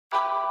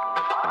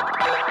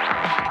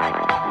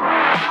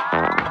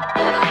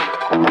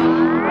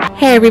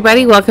Hey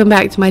everybody, welcome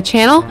back to my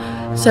channel.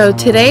 So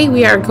today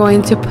we are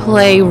going to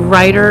play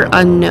Writer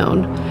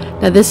Unknown.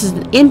 Now this is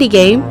an indie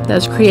game that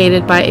was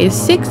created by a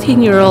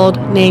 16-year-old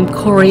named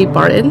Corey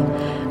Barton.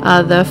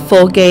 The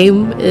full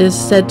game is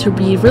said to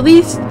be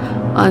released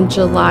on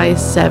July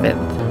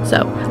 7th.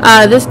 So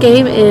this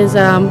game is,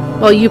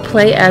 well, you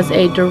play as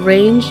a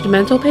deranged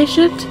mental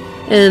patient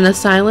in an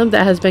asylum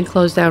that has been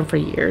closed down for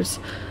years.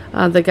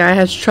 The guy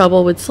has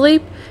trouble with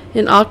sleep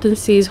and often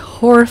sees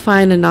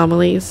horrifying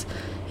anomalies.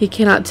 He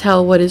cannot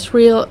tell what is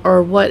real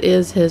or what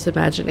is his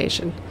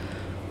imagination.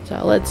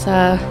 So let's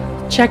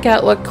check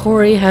out what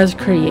Corey has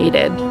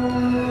created.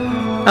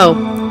 Oh,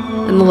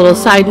 and a little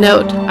side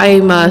note,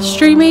 I'm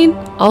streaming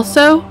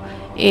also,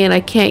 and I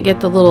can't get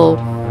the little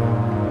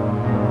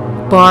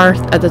bar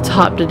at the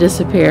top to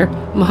disappear.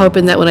 I'm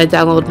hoping that when I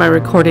download my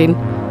recording,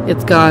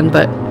 it's gone,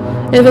 but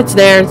if it's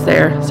there, it's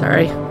there.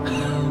 Sorry.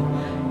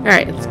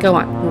 Alright, let's go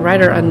on.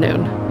 Writer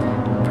Unknown.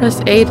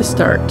 Press A to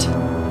start.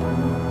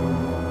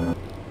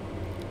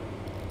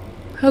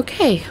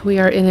 Okay, we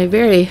are in a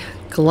very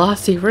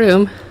glossy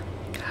room.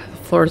 God, the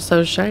floor is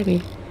so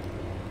shiny.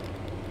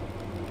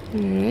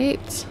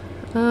 Alright.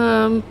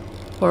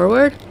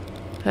 Forward.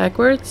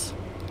 Backwards.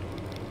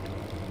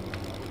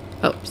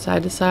 Oh,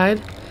 side to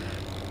side.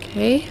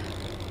 Okay.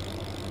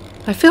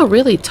 I feel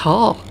really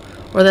tall.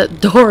 Or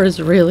that door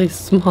is really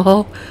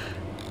small.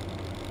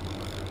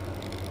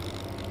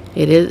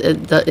 It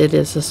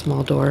is a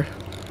small door.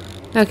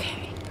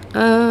 Okay.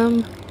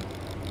 I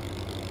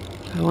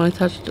want to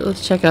touch it.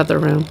 Let's check out the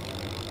room.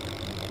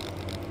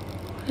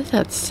 What is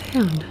that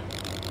sound?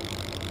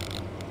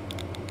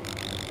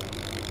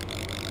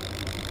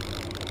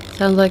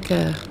 Sounds like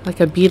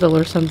a beetle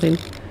or something.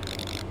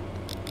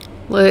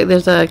 Look,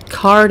 there's a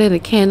card and a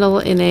candle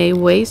in a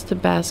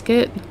waste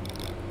basket.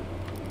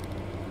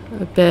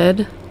 A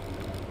bed.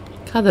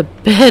 God, the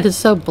bed is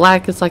so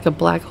black. It's like a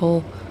black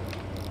hole.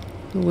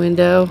 The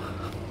window.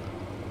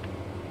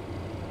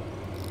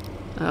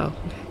 Oh.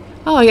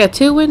 Oh, I got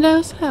 2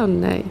 windows? How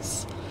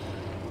nice.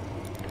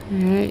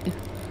 Alright.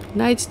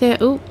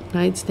 Nightstand. Ooh,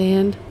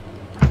 nightstand.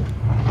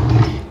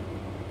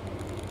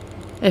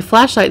 A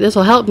flashlight. This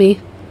will help me.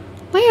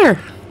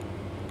 Where?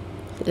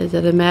 Is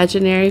it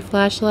imaginary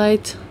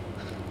flashlight?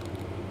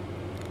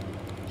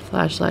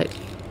 Flashlight.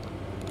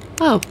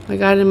 Oh, I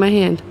got it in my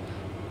hand.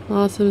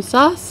 Awesome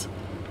sauce.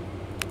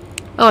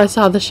 Oh, I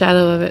saw the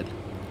shadow of it.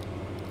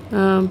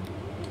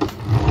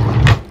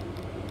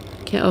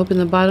 Can't open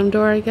the bottom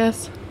door, I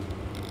guess.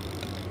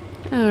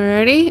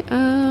 Alrighty,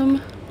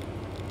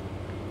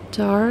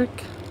 dark.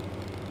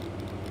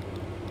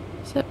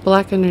 Is that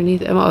black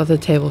underneath? Oh, the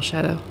table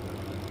shadow.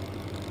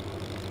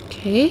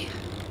 Okay.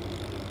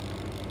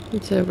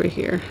 What's over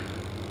here?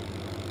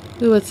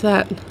 Ooh, what's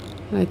that?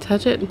 Can I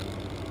touch it?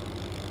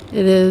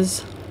 It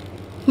is...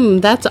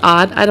 that's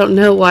odd. I don't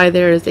know why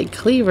there is a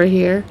cleaver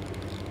here.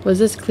 Was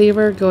this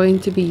cleaver going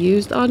to be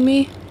used on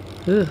me?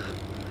 Ugh.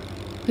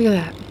 Look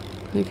at that.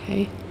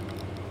 Okay.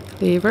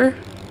 Cleaver.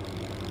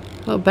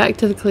 Oh, back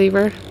to the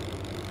cleaver.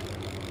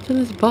 What's in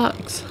this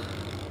box?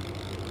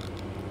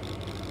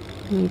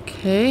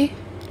 Okay.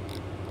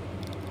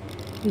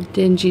 A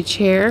dingy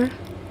chair.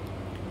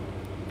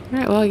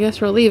 Alright, well, I guess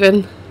we're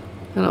leaving.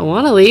 I don't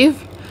want to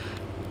leave.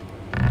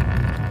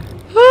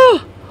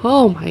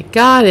 Oh my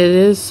god, it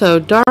is so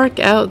dark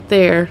out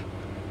there.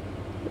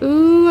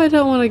 Ooh, I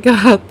don't want to go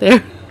out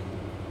there.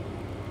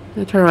 I'm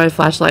gonna turn on my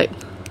flashlight.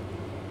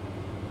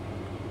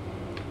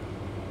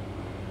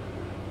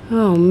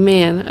 Oh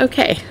man,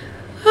 okay.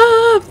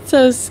 Oh, I'm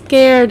so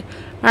scared.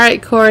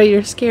 Alright, Corey,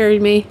 you're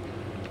scaring me.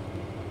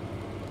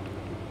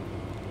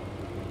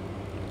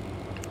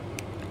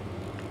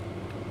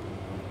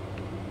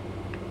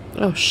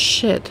 Oh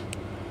shit.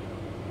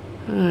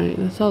 Alright,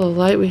 that's all the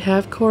light we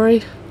have,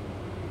 Corey.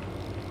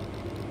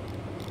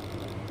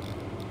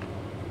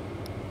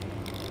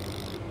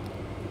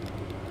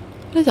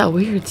 What is that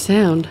weird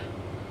sound?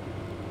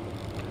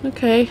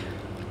 Okay.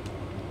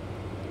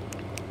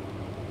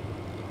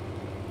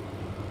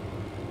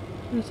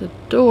 There's a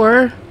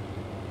door.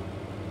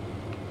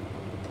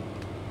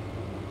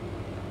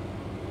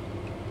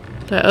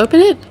 Do I open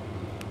it?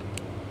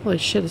 Holy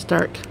shit, it's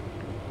dark.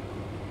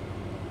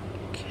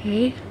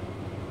 Okay.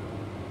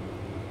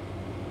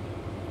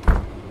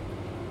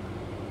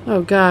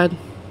 Oh god.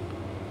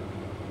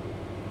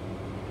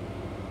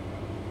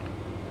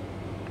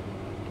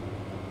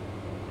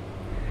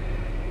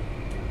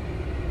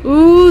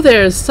 Ooh,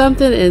 there's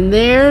something in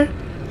there.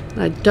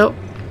 I don't...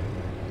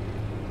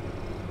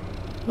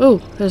 Oh,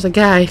 there's a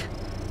guy.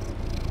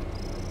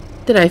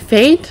 Did I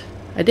faint?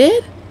 I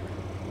did?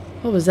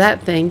 What was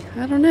that thing?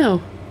 I don't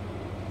know.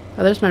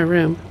 Oh, there's my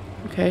room.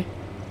 Okay.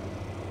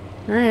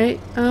 Alright,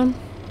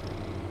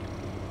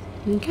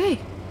 okay.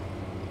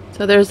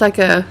 So there's like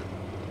a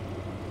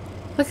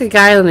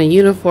guy in a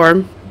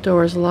uniform.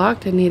 Door's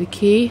locked. I need a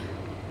key.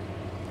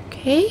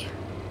 Okay.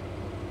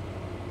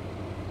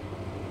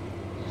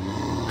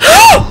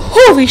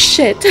 Holy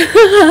shit!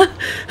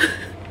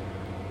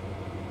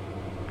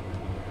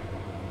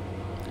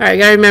 Alright,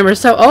 gotta remember.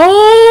 So,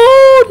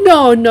 oh,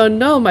 no, no,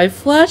 no. My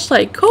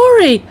flashlight.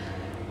 Corey.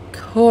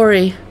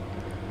 Corey.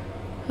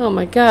 Oh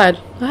my god.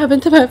 What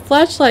happened to my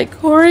flashlight,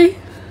 Corey?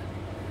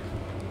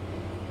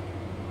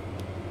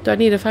 Do I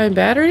need to find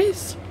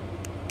batteries?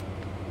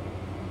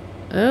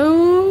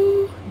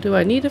 Oh, do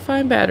I need to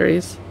find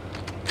batteries?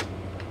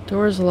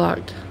 Door's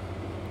locked.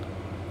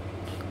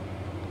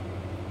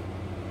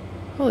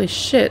 Holy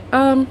shit.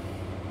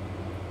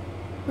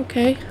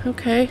 Okay,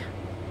 okay.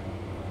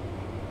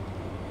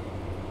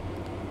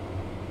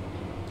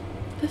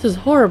 This is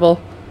horrible.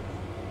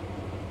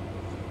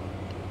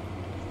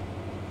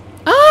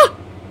 Ah!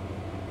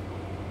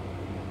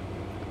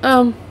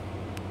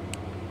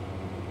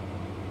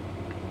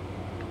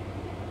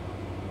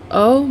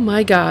 Oh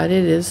my god,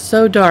 it is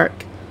so dark.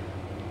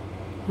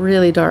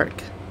 Really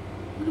dark.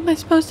 What am I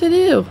supposed to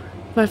do?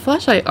 My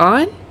flashlight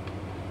on?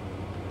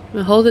 I'm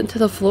gonna hold it to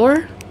the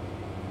floor?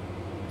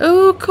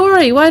 Oh,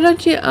 Corey, why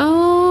don't you...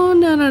 Oh,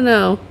 no, no,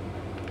 no.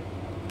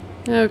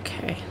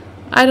 Okay.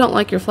 I don't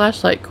like your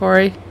flashlight,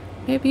 Corey.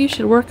 Maybe you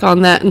should work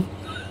on that.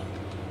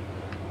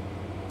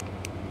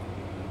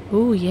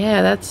 Oh,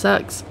 yeah, that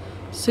sucks.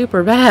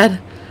 Super bad.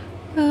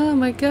 Oh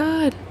my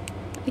god.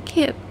 I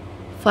can't.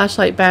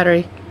 Flashlight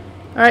battery.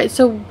 Alright,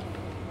 so...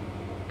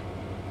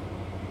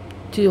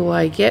 Do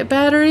I get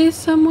batteries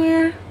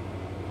somewhere?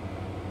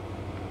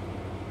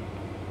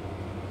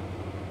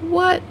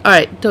 What?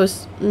 Alright,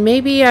 those...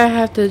 Maybe I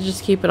have to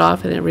just keep it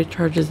off and it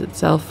recharges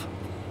itself.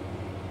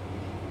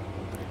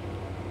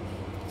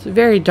 It's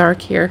very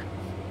dark here.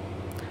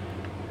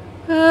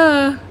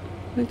 Ah,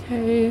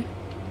 okay.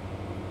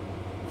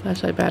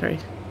 Flashlight battery.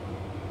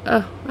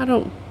 Oh, I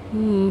don't...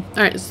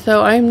 Alright,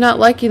 so I'm not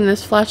liking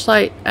this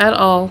flashlight at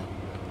all.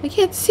 I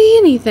can't see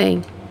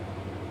anything.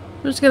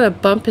 I'm just gonna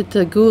bump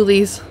into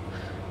ghoulies.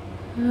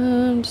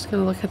 I'm just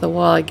gonna look at the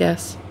wall, I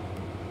guess.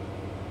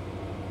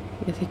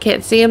 If you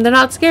can't see them, they're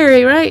not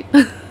scary, right?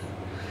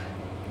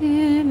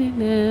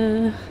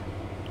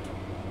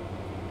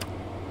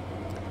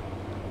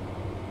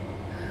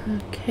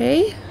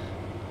 Okay.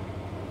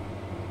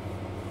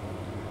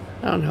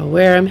 I don't know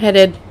where I'm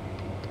headed.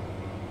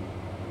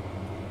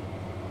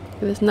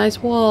 Look at this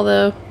nice wall,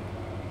 though.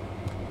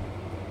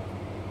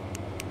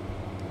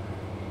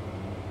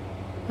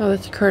 Oh,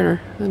 that's a corner.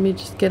 Let me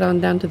just get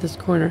on down to this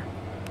corner.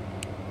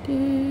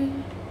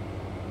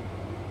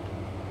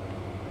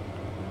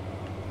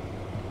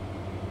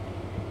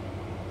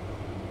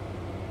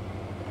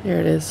 There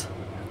it is.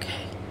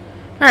 Okay.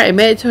 Alright, I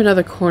made it to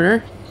another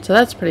corner. So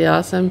that's pretty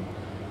awesome.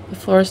 The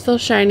floor is still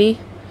shiny.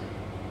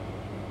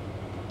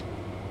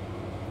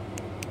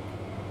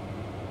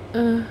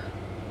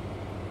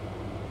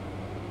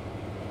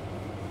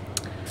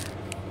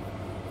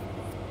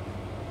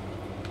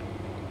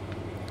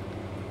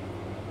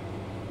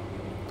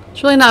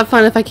 It's really not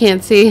fun if I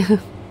can't see.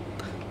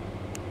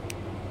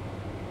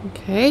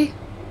 Okay.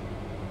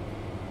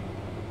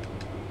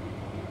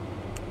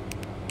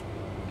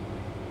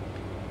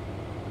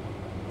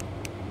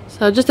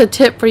 So just a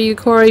tip for you,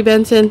 Corey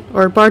Benson,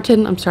 or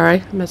Barton. I'm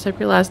sorry, I messed up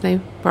your last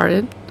name.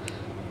 Barton.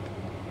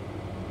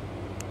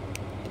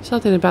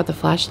 Something about the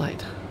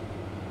flashlight.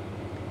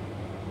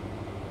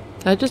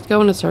 Did I just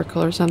go in a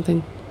circle or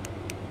something?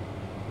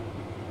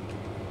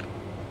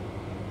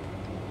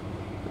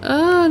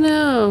 Oh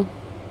no.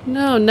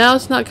 No, now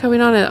it's not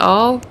coming on at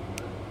all.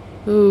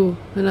 Ooh,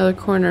 another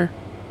corner.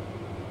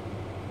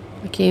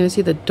 I can't even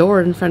see the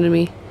door in front of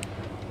me.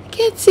 I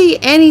can't see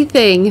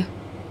anything.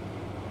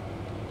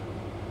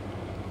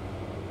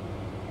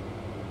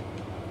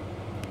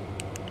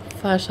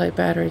 Flashlight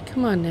battery,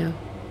 come on now.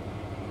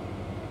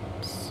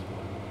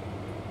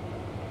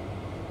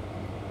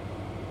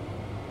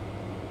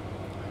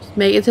 Just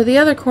make it to the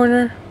other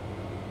corner.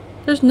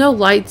 There's no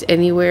lights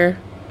anywhere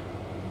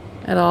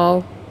at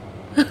all.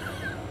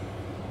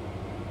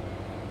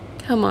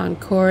 Come on,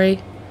 Corey.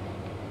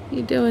 What are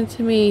you doing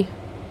to me?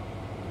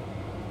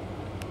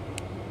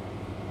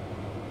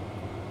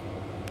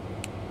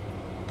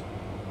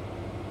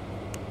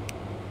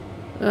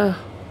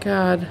 Oh,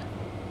 God.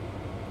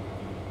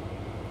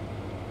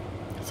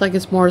 It's like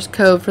it's Morse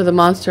code for the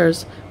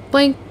monsters.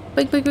 Blink,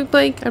 blink, blink, blink,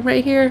 blink. I'm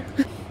right here.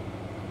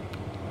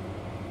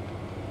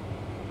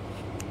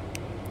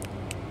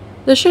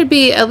 There should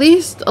be at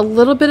least a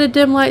little bit of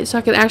dim light so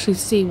I can actually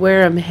see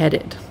where I'm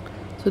headed.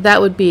 So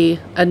that would be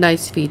a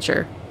nice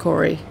feature,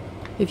 Corey,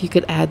 if you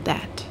could add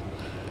that.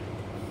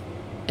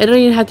 It don't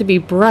even have to be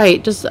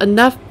bright, just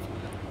enough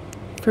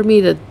for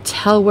me to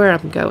tell where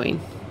I'm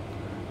going.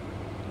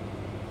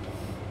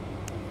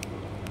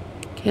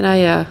 Can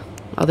I,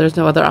 oh, there's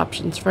no other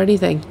options for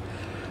anything.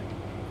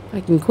 I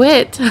can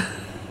quit.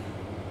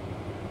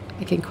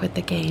 I can quit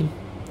the game.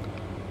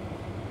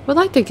 Would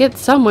like to get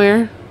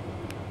somewhere.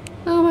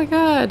 Oh my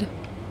God.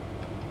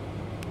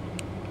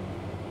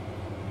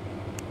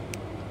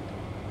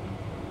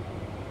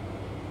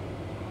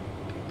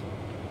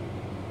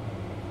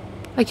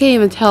 I can't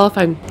even tell if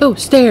I'm... Oh,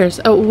 stairs.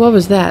 Oh, what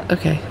was that?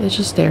 Okay, it's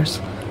just stairs.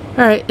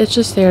 Alright, it's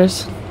just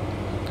stairs.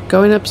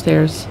 Going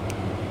upstairs.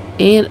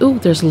 And, ooh,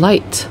 there's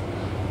light.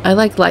 I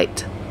like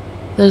light.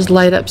 There's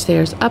light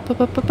upstairs. Up, up,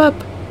 up, up, up.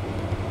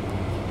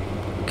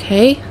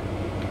 Okay.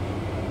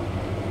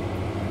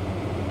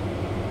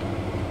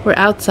 We're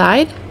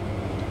outside.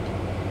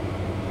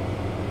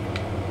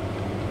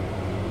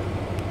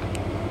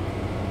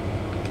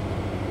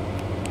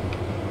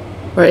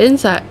 We're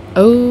inside.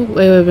 Oh,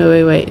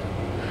 wait.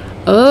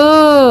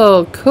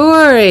 Oh,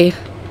 Corey.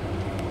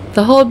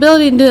 The whole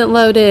building didn't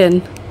load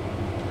in.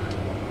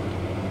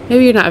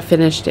 Maybe you're not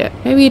finished yet.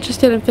 Maybe you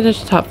just didn't finish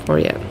the top floor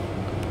yet.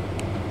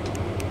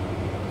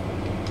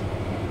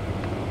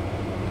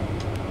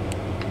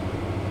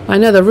 I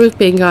know the roof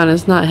being gone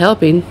is not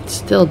helping. It's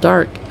still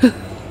dark.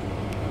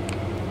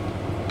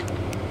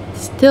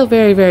 Still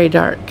very, very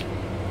dark.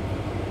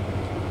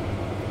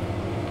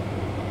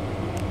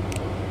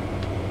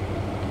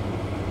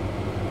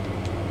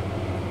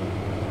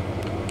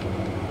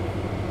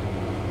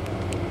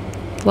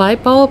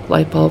 Light bulb,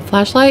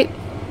 flashlight,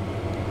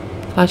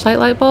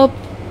 light bulb.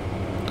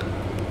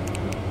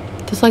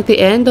 Just like the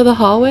end of the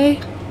hallway.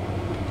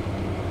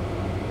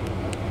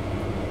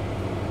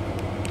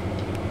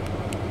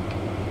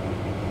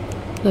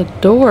 The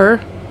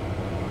door.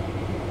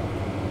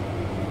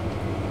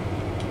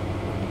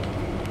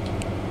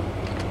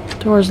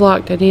 Door's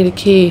locked. I need a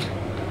key.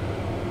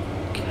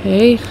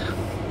 Okay.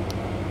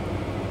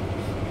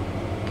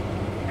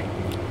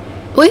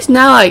 At least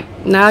now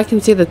I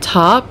can see the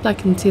top. I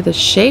can see the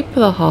shape of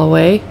the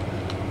hallway.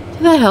 So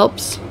that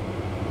helps.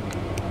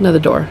 Another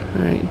door.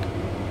 Alright.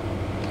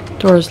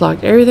 Door's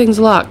locked. Everything's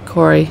locked,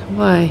 Corey.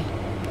 Why?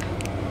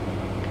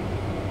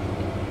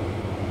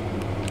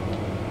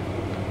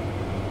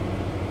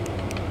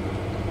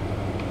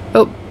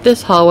 Oh,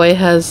 this hallway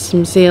has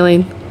some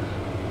ceiling.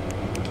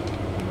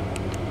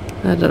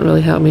 That doesn't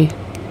really help me.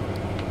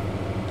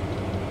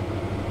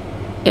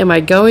 Am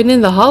I going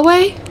in the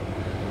hallway?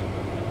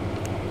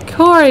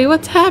 Corey,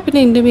 what's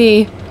happening to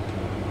me?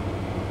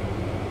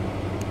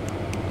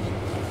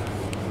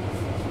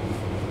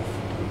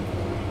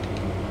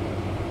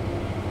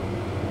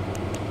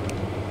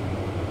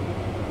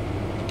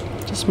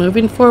 Just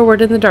moving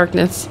forward in the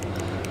darkness.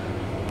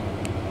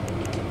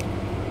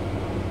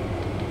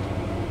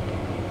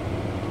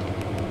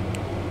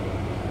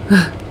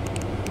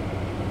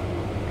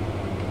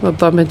 I'll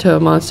bump into a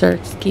monster.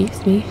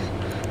 Excuse me.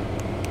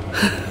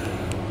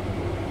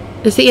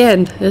 It's the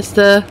end. It's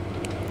the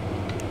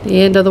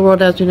end of the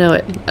world as we know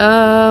it.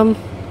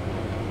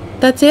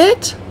 That's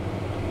it?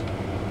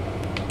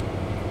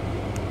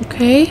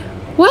 Okay.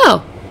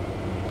 Well,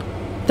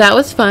 that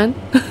was fun.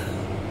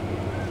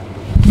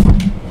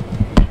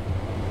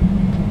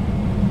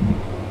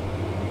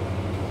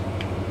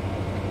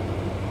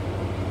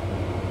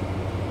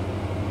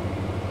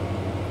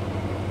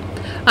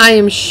 I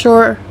am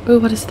sure. Oh,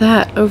 what is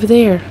that over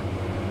there?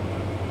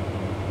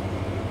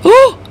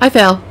 Oh, I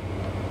fell.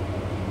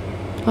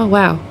 Oh,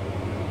 wow.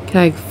 Can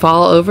I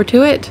fall over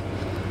to it?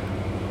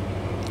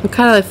 I'm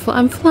kind of like,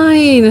 I'm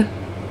flying.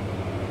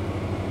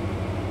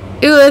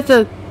 Ew, that's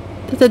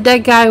a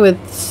dead guy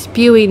with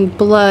spewing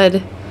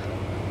blood.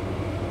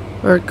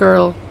 Or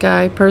girl,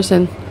 guy,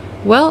 person.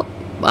 Well,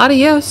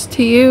 adios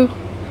to you.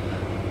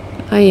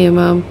 I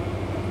am,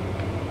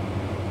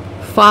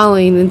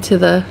 falling into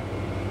the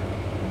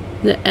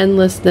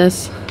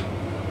endlessness.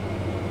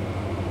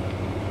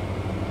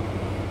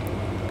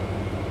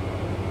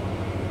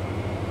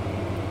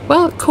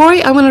 Well,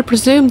 Corey, I'm going to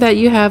presume that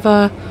you have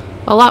a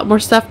lot more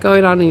stuff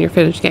going on in your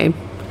finished game.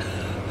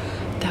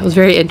 That was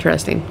very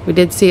interesting. We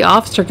did see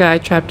officer guy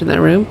trapped in that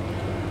room.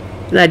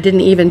 And I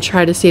didn't even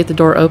try to see if the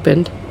door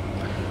opened.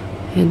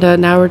 And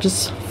now we're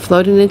just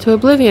floating into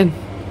oblivion.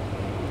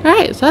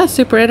 Alright, so that's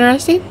super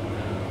interesting.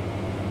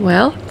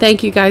 Well,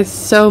 thank you guys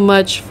so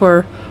much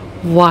for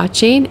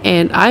watching,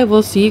 and I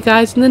will see you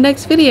guys in the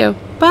next video.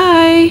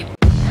 Bye!